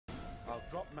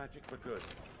drop magic for good.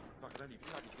 If I could only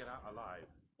bloody get out alive.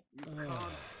 You can't. You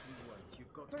won't.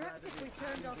 You've got. Perhaps if we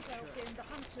turned ourselves in, the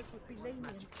hunters would be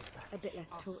lenient. A bit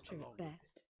less torture at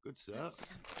best. Good sir.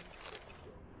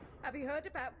 Have you heard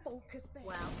about Volker's Bay?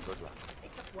 Well, Good luck.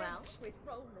 It's a bench with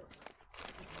rollers.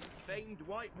 Famed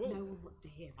white wolf. no one wants to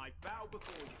hear. I bow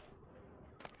before you.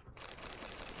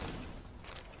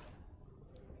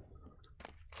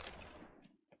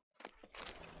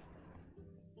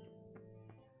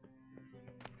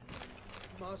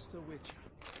 Master Witcher.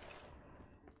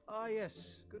 Ah,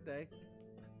 yes. Good day.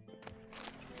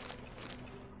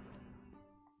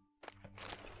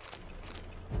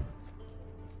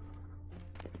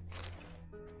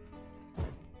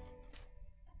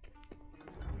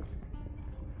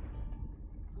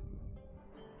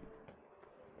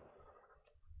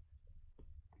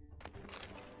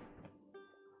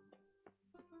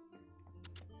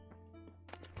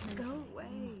 Go away.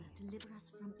 Deliver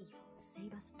us from evil.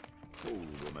 Save us from... Fool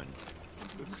woman.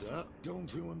 Good sir.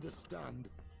 Don't you understand?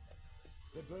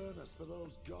 They burn us for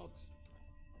those gods.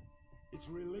 It's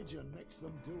religion makes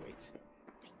them do it.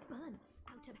 They burn us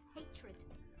out of hatred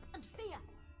and fear.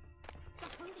 The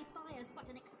holy fire's but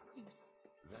an excuse.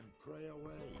 Then pray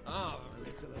away. Ah.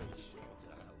 Little ain't sure to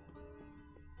help.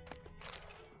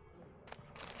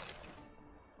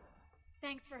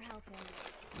 Thanks for helping.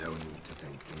 No need to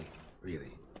thank me,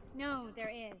 really. No,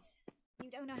 there is.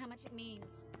 You don't know how much it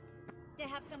means. To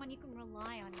have someone you can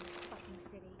rely on in this fucking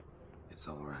city. It's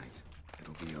all right.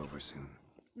 It'll be over soon.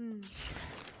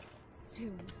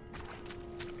 Soon.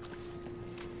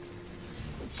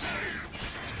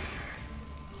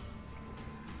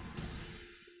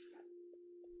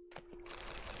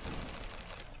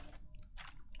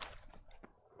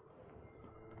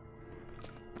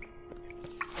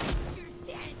 You're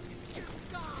dead! You're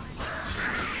gone!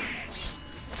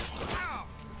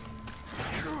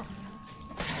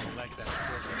 Like that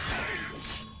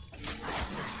circus.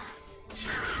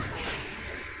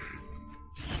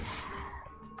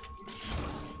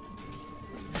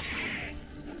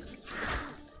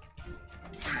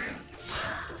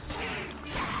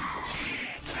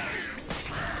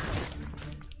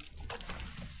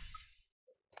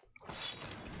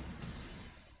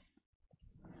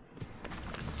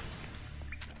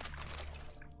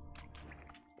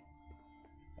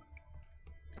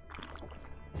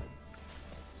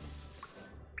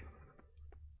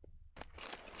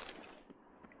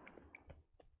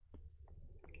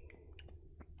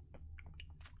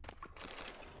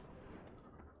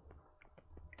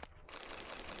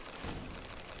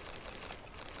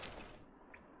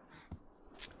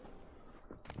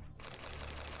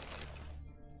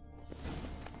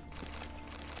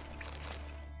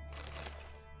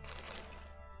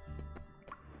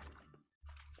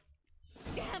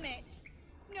 Damn it!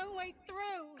 No way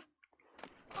through!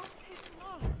 All is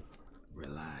lost!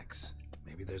 Relax.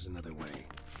 Maybe there's another way.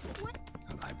 What?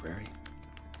 A library?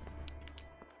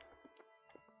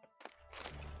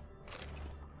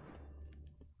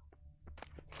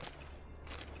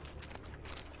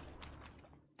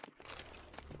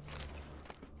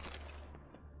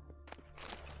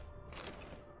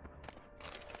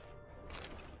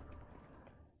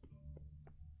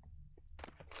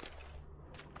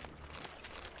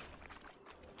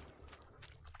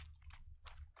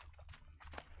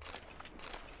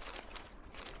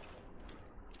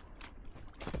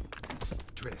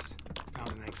 Triss,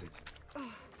 found an exit.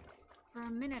 Oh, for a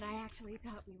minute I actually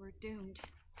thought we were doomed.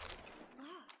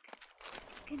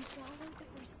 Look! Gonzalo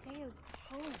de Verseo's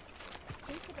poem.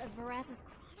 Jacob of Varaz's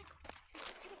Chronicles. It's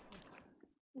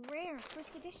incredible. Rare,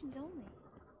 first editions only.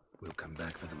 We'll come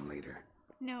back for them later.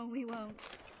 No, we won't.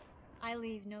 I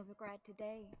leave Novigrad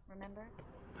today, remember?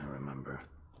 I remember.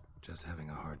 Just having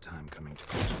a hard time coming to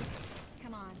grips with it.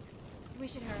 Come on. We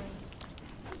should hurry.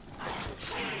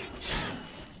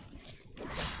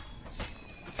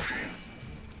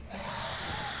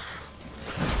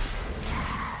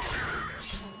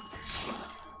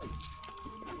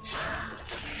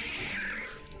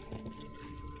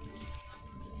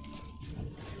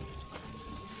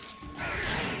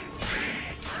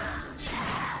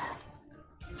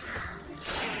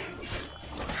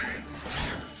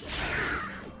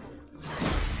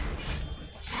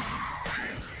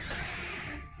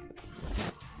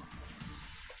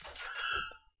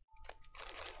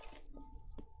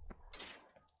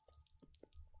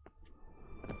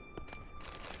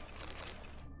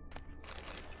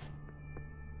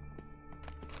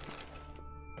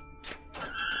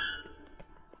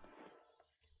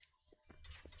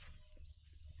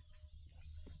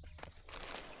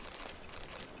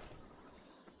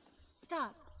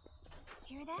 Stop.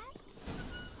 Hear that?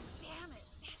 Damn it,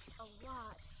 that's a lot.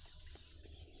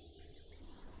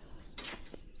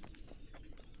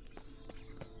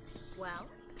 Well?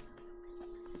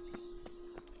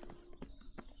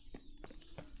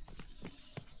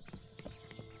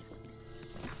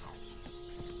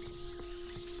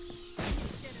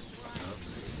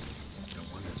 No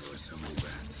wonder there were so many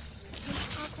rats. Who's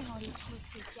tossing all these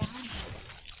corpses down here?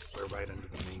 We're right under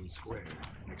the main square,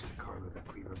 next to Carlo the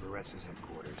Cleaver Vares's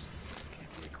headquarters.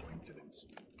 Can't be a coincidence.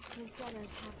 His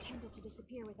debtors have tended to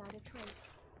disappear without a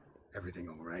trace. Everything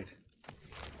all right?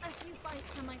 A few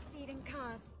bites on my feet and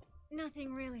calves.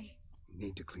 Nothing really.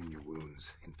 Need to clean your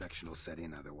wounds. Infection will set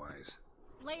in otherwise.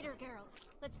 Later, Geralt.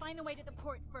 Let's find the way to the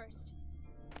port first.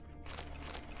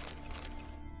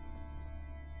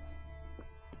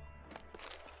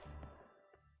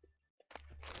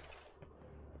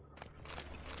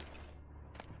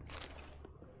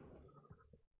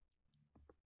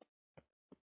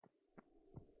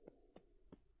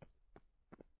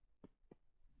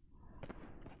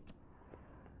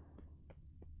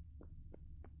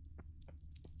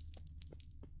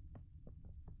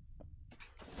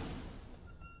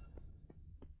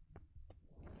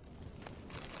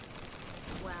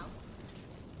 Well?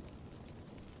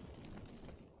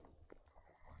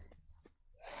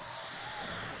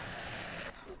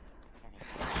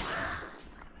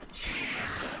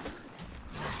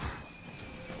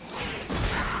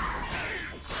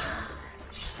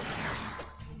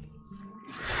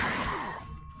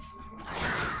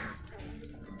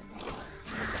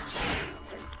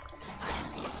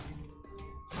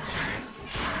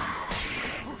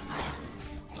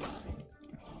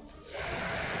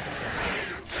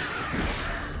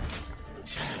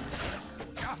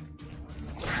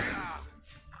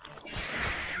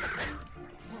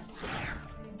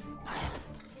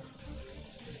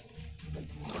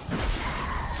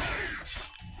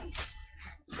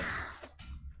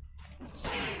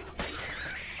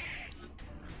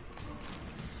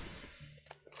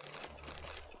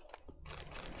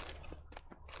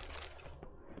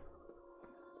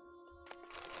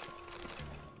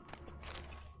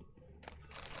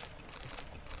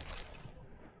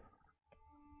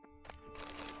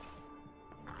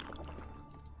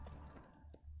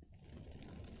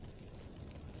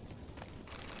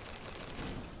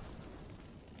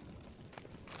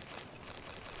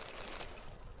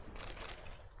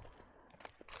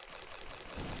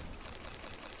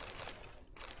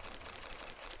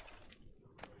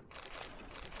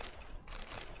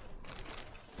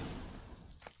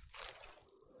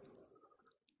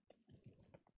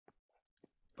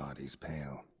 Body's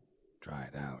pale.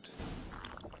 Dried out.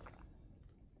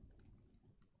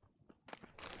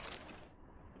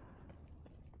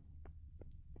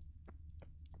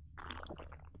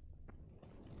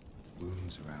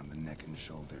 Wounds around the neck and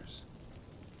shoulders.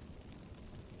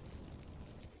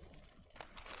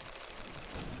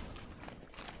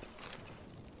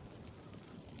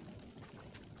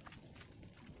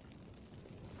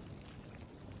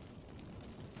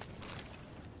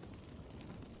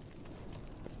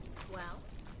 Well?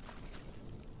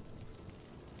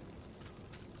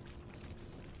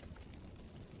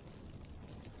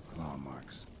 Claw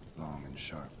marks, long and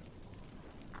sharp.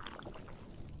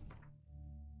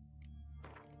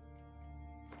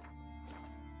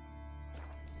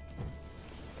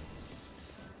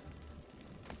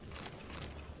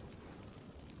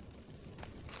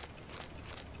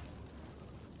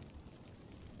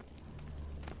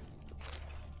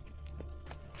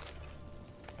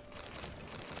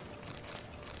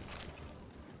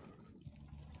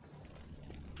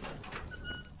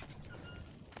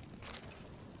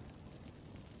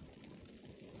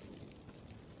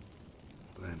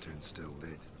 Lantern's still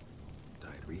lit.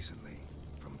 Died recently,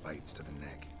 from bites to the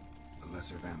neck. A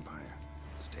lesser vampire.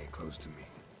 Stay close to me.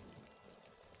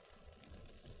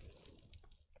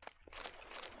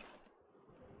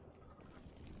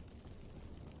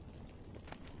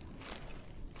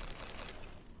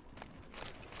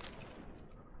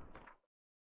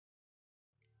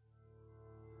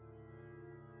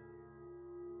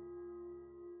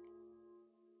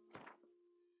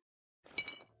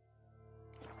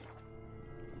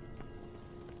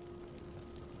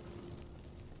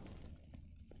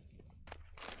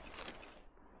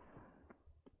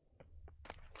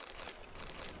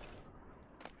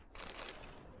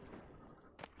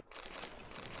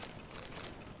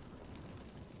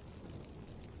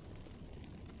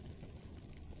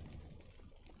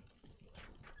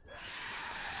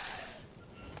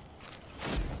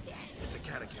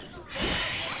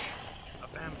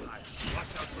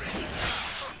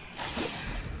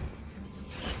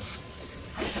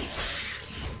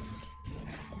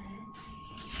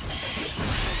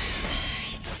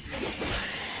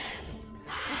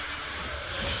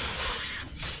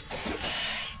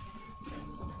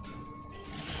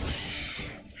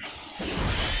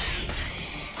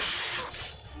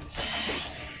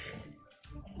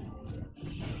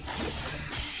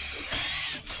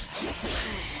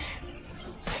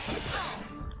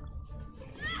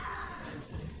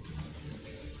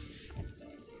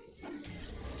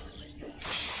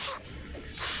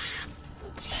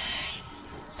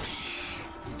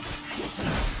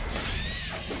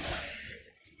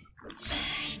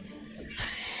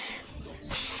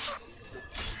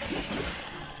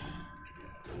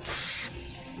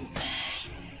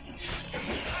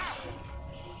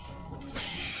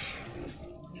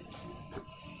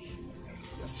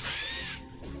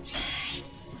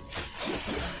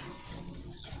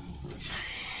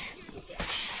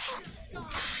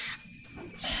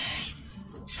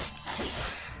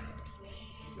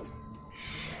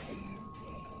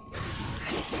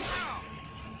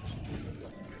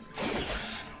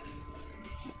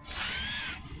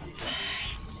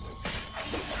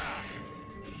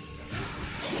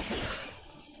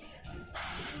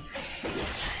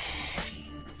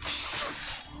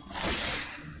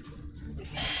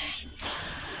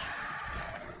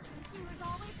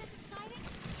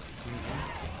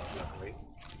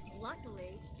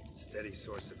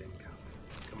 steady source of income.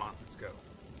 Come on, let's go.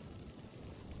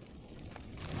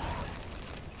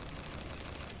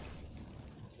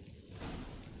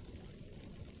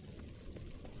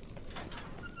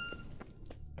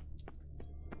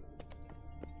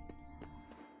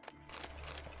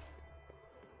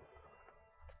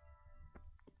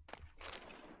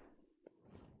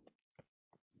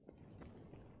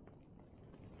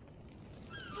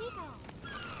 Seagulls!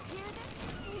 Hear them?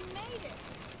 We made it!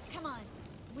 Come on,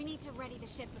 we need to ready the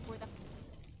ship before the...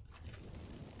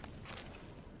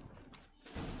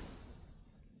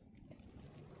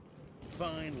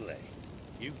 Finally.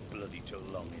 You bloody took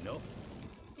long enough.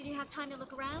 Did you have time to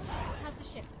look around? How's the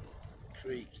ship?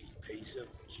 Creaky piece of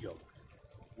junk.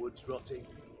 Wood's rotting,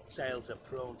 sails are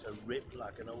prone to rip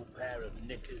like an old pair of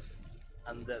knickers,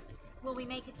 and the... Will we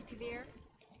make it to Kavir?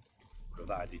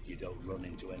 provided you don't run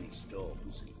into any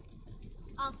storms.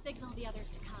 I'll signal the others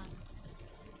to come.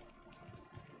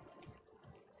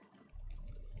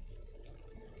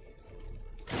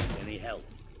 Any help?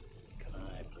 Can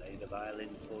I play the violin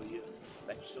for you?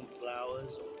 Fetch some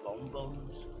flowers or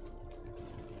bonbons?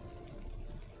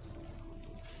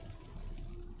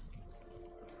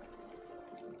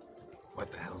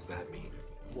 What the hell's that mean?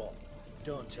 What?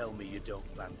 Don't tell me you don't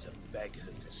plan to beg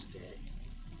her to stay.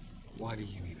 Why do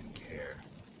you even care?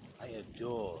 I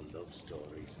adore love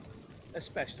stories,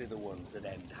 especially the ones that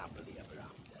end happily ever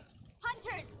after.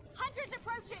 Hunters! Hunters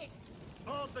approaching!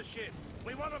 Hold the ship!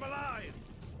 We want them alive!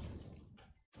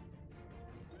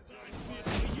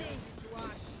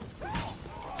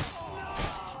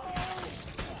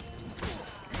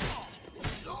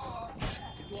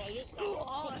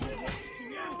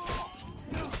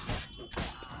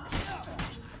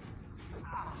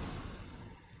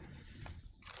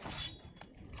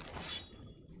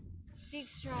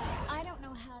 Dijkstra, I don't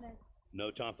know how to...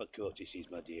 No time for courtesies,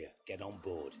 my dear. Get on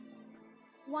board.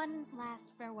 One last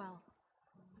farewell.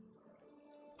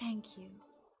 Thank you.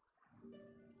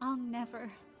 I'll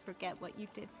never forget what you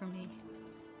did for me.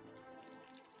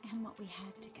 And what we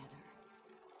had together.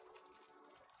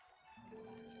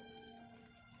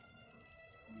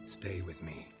 Stay with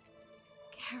me.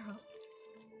 Geralt,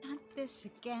 not this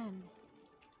again.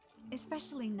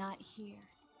 Especially not here.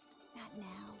 Not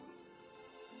now.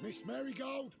 Miss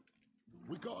Marigold,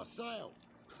 we got a sail.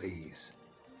 Please.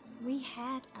 We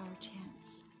had our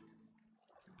chance.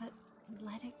 But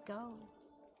let it go.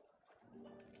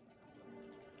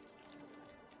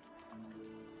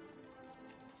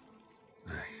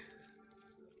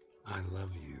 I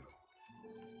love you.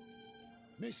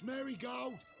 Miss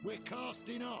Marigold, we're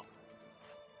casting off.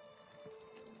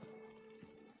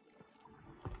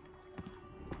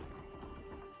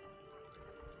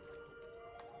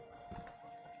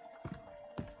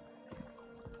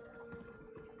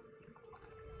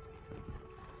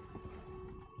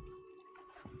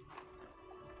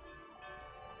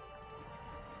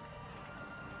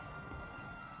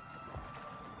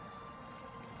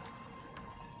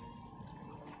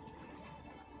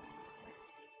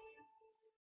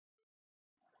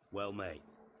 Well, mate,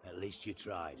 at least you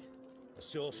tried. A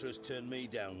sorcerer's turned me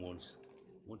down once.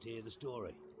 Want to hear the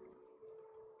story?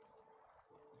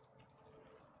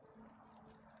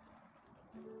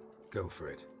 Go for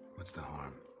it. What's the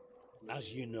harm?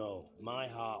 As you know, my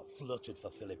heart fluttered for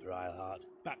Philippa Eilhart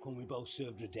back when we both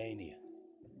served Redania.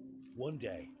 One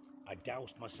day, I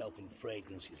doused myself in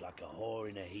fragrances like a whore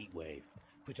in a heat wave.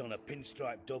 Put on a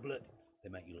pinstripe doublet, they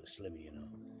make you look slimmer, you know.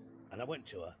 And I went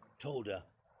to her, told her,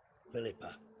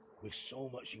 Philippa, we've so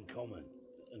much in common,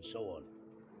 and so on.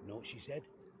 You know what she said?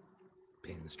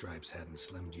 Pinstripes hadn't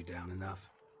slimmed you down enough?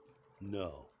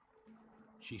 No.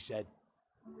 She said,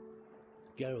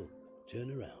 Geralt,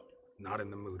 turn around. Not in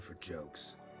the mood for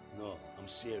jokes. No, I'm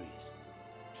serious.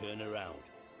 Turn around.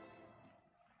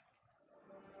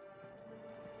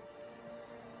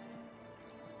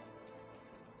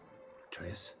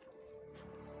 Triss?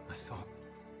 I thought...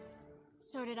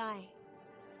 So did I.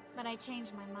 But I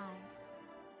changed my mind.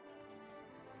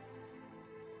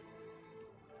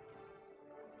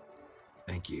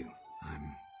 Thank you.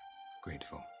 I'm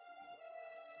grateful.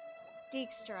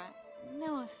 Dijkstra,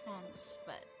 no offense,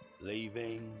 but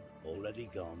Leaving, already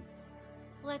gone.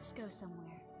 let's go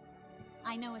somewhere.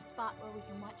 I know a spot where we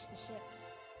can watch the ships.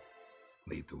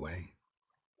 Lead the way.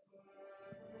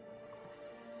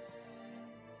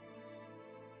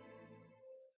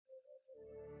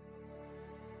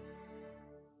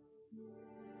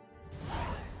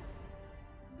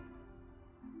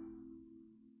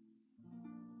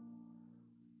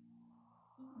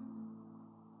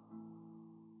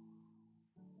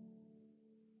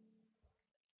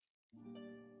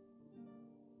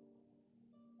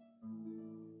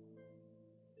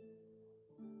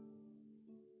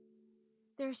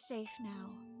 We're safe now,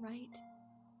 right?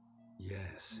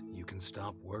 Yes, you can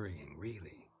stop worrying,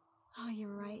 really. Oh,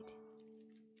 you're right.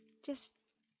 Just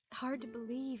hard to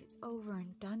believe it's over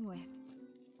and done with.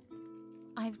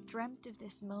 I've dreamt of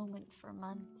this moment for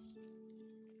months.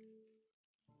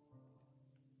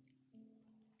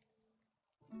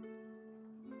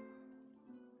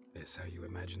 This how you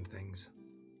imagined things?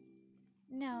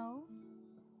 No.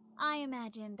 I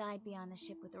imagined I'd be on the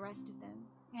ship with the rest of them,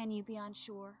 and you'd be on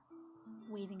shore,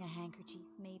 waving a handkerchief,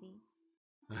 maybe.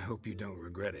 I hope you don't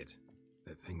regret it,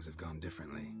 that things have gone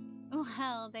differently.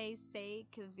 Well, they say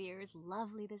Kavir's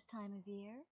lovely this time of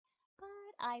year, but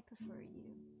I prefer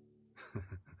you.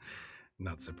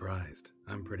 Not surprised.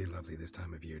 I'm pretty lovely this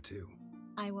time of year, too.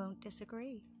 I won't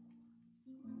disagree.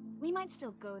 We might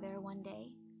still go there one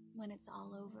day, when it's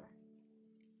all over.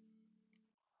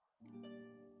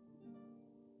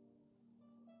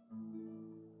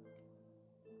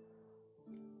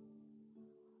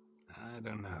 I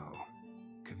don't know.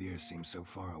 Kavir seems so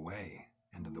far away.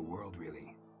 End of the world,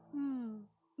 really.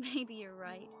 Maybe you're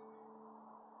right.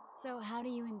 So how do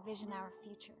you envision our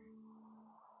future?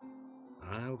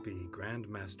 I'll be Grand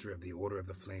Master of the Order of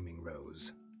the Flaming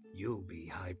Rose. You'll be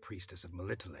High Priestess of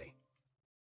Melitele.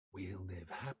 We'll live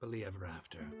happily ever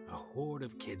after, a horde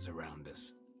of kids around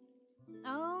us.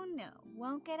 Oh no,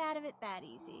 won't get out of it that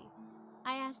easy.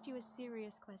 I asked you a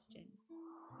serious question.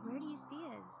 Where do you see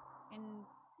us in,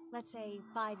 let's say,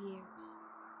 5 years?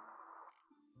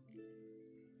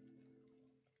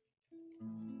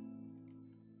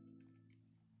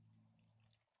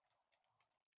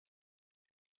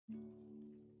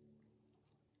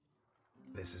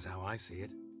 This is how I see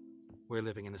it. We're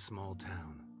living in a small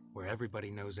town, where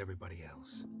everybody knows everybody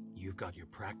else. You've got your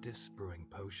practice, brewing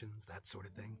potions, that sort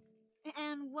of thing.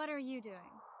 And what are you doing?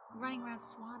 Running around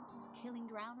swamps, killing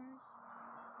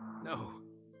drowners? No.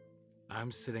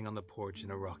 I'm sitting on the porch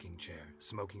in a rocking chair,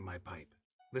 smoking my pipe,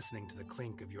 listening to the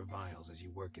clink of your vials as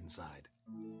you work inside.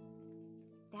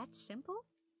 That simple?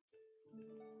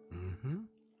 Mm-hmm.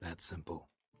 That's simple.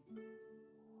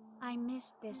 I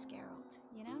missed this Geralt,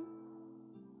 you know?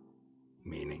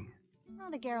 Meaning?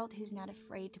 Oh, the Geralt who's not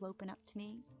afraid to open up to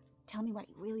me. Tell me what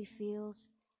he really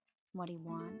feels, what he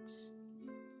wants.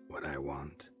 What I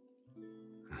want.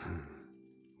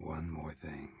 One more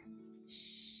thing.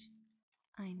 Shh.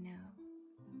 I know.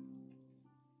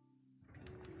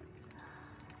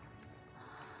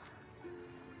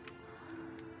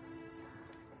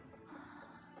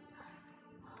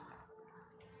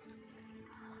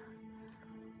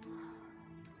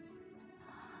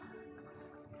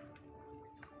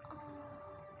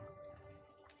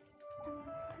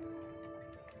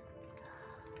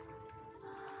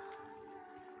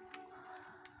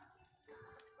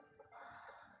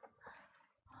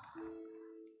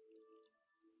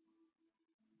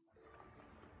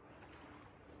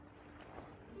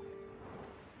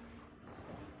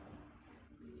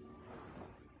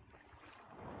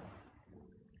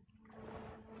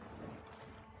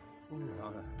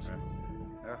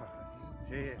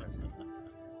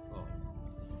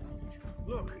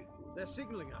 Look, they're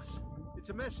signaling us. It's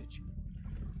a message.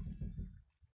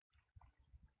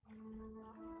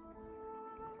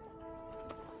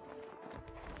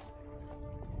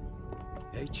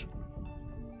 H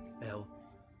L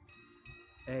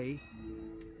A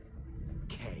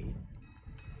K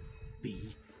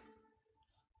B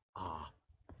R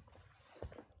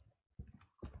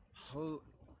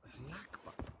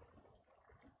Halakba.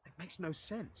 It makes no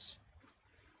sense.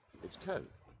 It's code.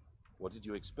 What did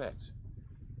you expect?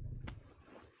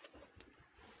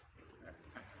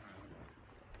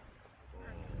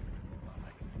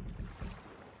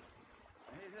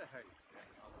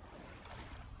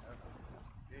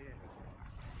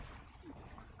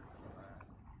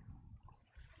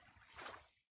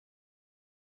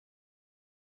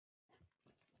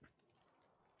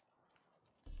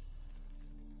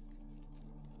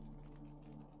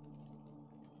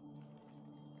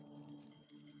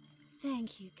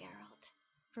 Thank you, Geralt,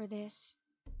 for this,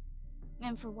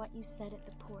 and for what you said at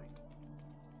the port.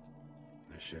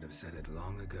 I should have said it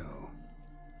long ago.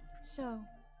 So,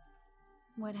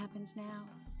 what happens now?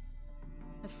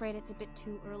 Afraid it's a bit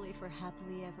too early for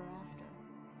happily ever after.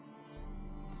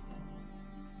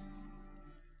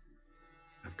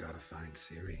 I've got to find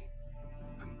Ciri.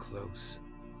 I'm close.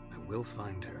 I will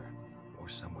find her, or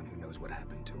someone who knows what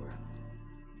happened to her.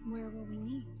 Where will we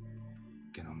meet?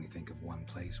 Can only think of one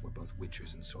place where both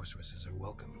witchers and sorceresses are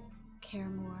welcome. Kaer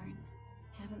Morhen.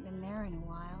 Haven't been there in a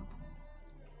while.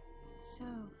 So,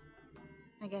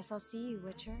 I guess I'll see you,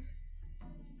 Witcher.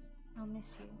 I'll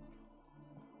miss you.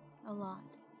 A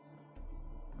lot.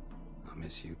 I'll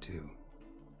miss you too.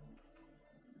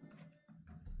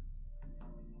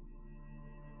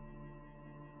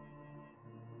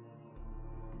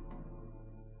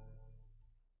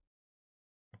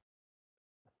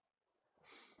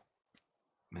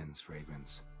 woman's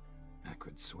fragrance,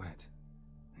 acrid sweat,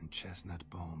 and chestnut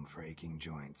balm for aching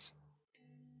joints.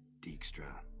 Dijkstra.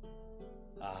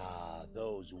 Ah,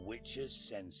 those witches'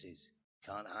 senses.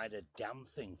 Can't hide a damn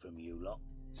thing from you lot.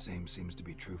 Same seems to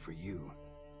be true for you.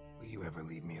 Will you ever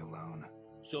leave me alone?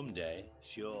 Someday,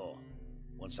 sure.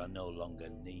 Once I no longer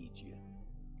need you.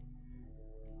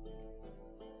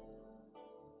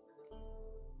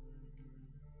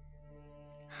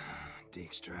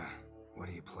 Dijkstra, what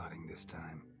are you plotting this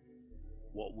time?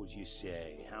 What would you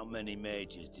say? How many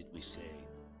mages did we say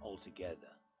altogether?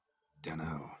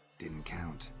 Dunno, didn't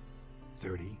count.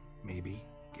 30, maybe,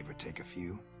 give or take a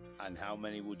few. And how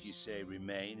many would you say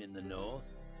remain in the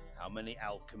north? How many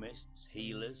alchemists,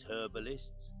 healers,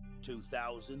 herbalists?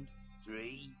 2,000?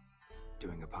 3?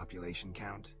 Doing a population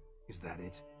count? Is that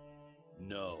it?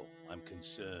 No, I'm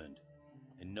concerned.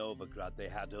 In Novigrad they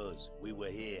had us, we were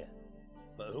here.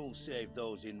 But who'll save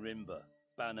those in Rimba?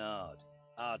 Banard,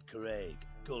 Ardcaraig,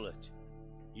 Gullet?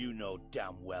 You know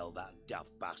damn well that daft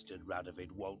bastard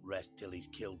Radovid won't rest till he's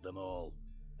killed them all.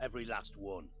 Every last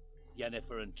one.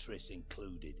 Yennefer and Triss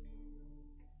included.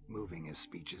 Moving as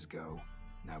speeches go.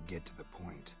 Now get to the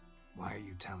point. Why are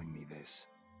you telling me this?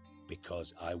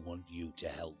 Because I want you to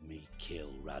help me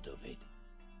kill Radovid.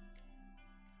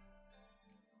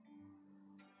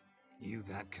 You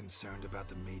that concerned about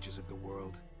the mages of the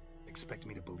world? Expect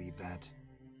me to believe that?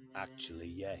 Actually,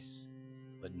 yes.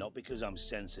 But not because I'm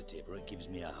sensitive or it gives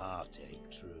me a heartache,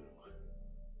 true.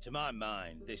 To my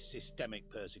mind, this systemic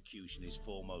persecution is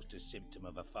foremost a symptom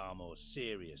of a far more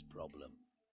serious problem.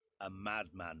 A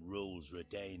madman rules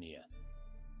Redania.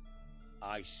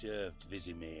 I served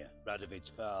Vizimir, Radovid's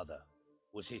father,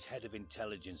 was his head of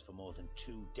intelligence for more than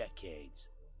 2 decades.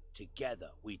 Together,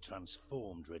 we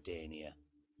transformed Redania,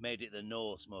 made it the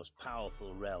North's most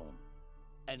powerful realm.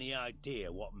 Any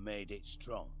idea what made it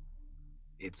strong?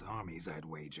 Its armies, I'd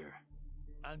wager.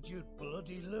 And you'd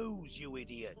bloody lose, you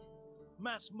idiot.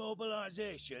 Mass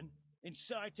mobilization,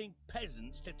 inciting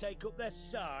peasants to take up their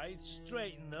scythes,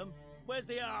 straighten them. Where's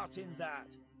the art in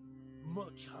that?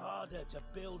 Much harder to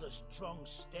build a strong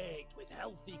state with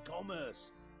healthy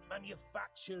commerce,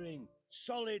 manufacturing,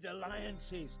 solid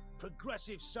alliances,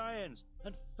 progressive science,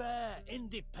 and fair,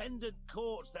 independent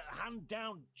courts that hand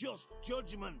down just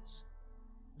judgments.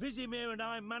 Vizimir and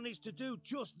I managed to do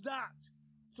just that,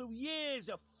 through years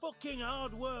of fucking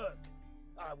hard work.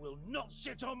 I will not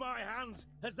sit on my hands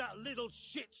as that little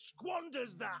shit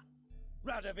squanders that.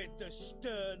 Radovid the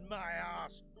stern, my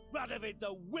arse. Radovid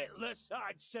the witless,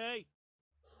 I'd say.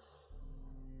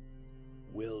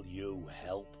 Will you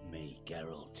help me,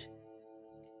 Geralt?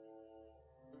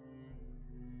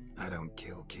 I don't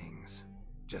kill kings.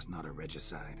 Just not a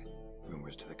regicide.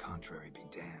 Rumors to the contrary be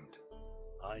damned.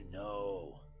 I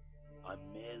know. I'm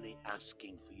merely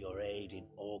asking for your aid in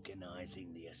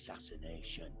organizing the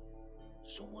assassination.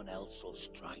 Someone else will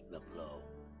strike the blow.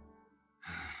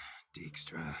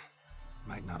 Dijkstra.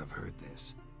 Might not have heard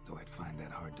this, though I'd find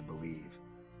that hard to believe.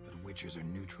 But witchers are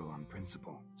neutral on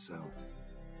principle, so...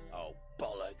 Oh,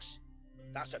 bollocks.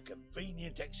 That's a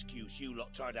convenient excuse you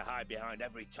lot try to hide behind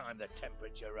every time the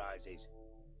temperature rises.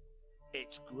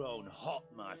 It's grown hot,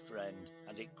 my friend,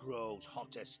 and it grows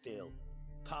hotter still.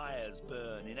 Pyres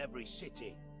burn in every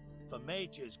city. For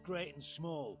mages great and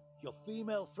small, your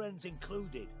female friends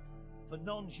included. For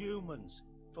non-humans,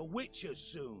 for witchers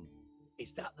soon.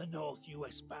 Is that the North you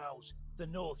espouse? The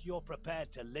North you're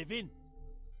prepared to live in?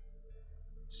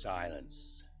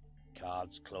 Silence.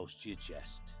 Cards close to your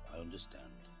chest, I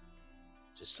understand.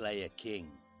 To slay a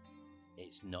king,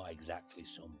 it's not exactly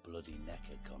some bloody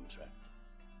necker contract.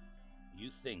 You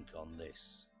think on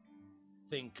this.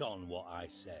 Think on what I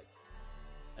said.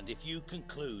 And if you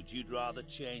conclude you'd rather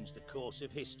change the course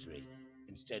of history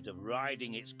instead of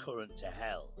riding its current to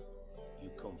hell, you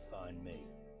come find me.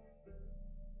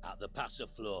 At the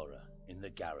Passiflora in the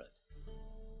garret.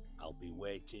 I'll be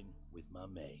waiting with my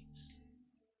mates.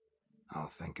 I'll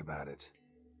think about it.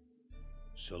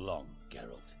 So long,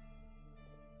 Geralt.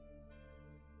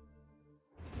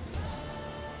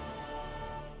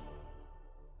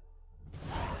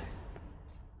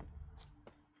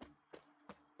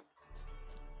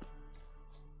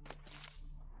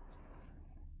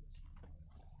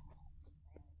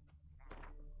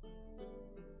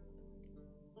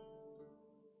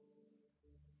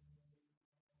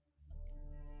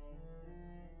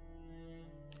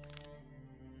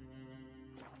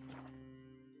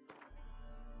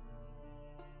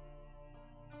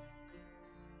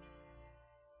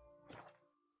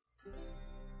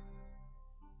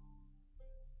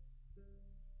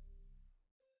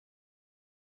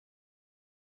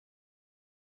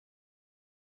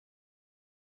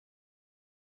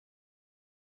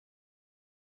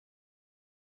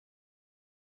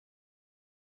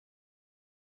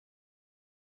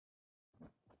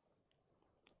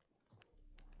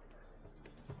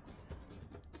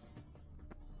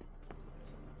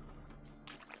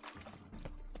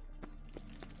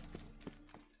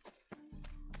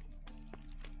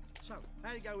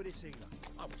 How'd it go with this healer?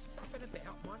 I was faffing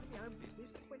about minding my own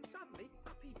business when suddenly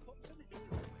up he pops and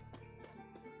heals me.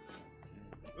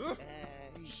 Hey,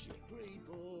 pretty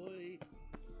boy.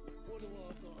 What do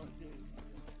I gotta do?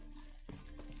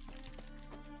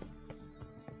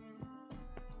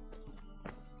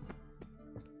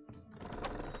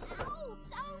 Ow!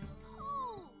 Don't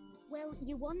pull! Well,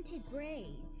 you wanted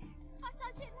braids. But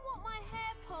I didn't want my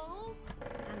hair pulled.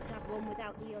 Can't have one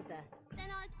without the other. Then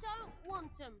I don't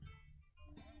want them.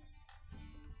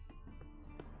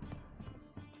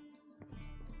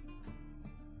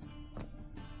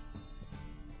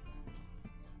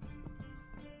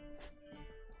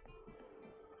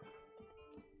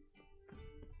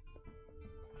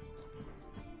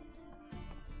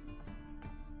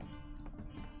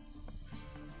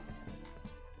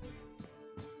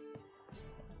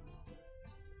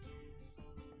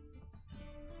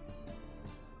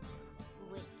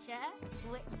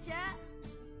 Witcher.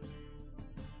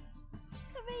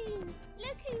 Kareem,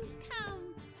 look who's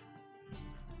come.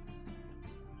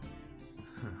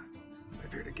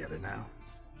 Live here together now?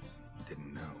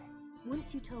 Didn't know.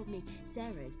 Once you told me Sarah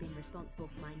had been responsible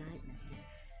for my nightmares,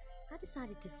 I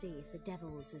decided to see if the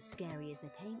devil's as scary as they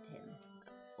paint him.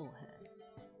 Or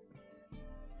her.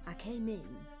 I came in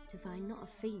to find not a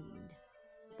fiend,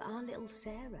 but our little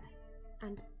Sarah.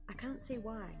 And I can't say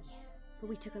why, but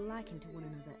we took a liking to one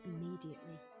another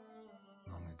immediately.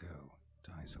 Long ago,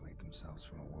 to isolate themselves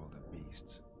from a world of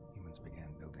beasts, humans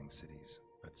began building cities.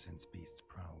 But since beasts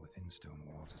prowl within stone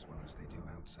walls as well as they do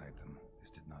outside them, this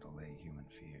did not allay human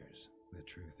fears. The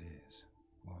truth is,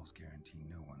 walls guarantee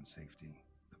no one's safety.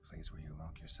 The place where you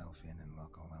lock yourself in and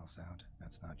lock all else out,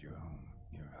 that's not your home.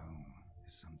 Your home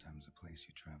is sometimes a place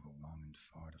you travel long and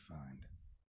far to find.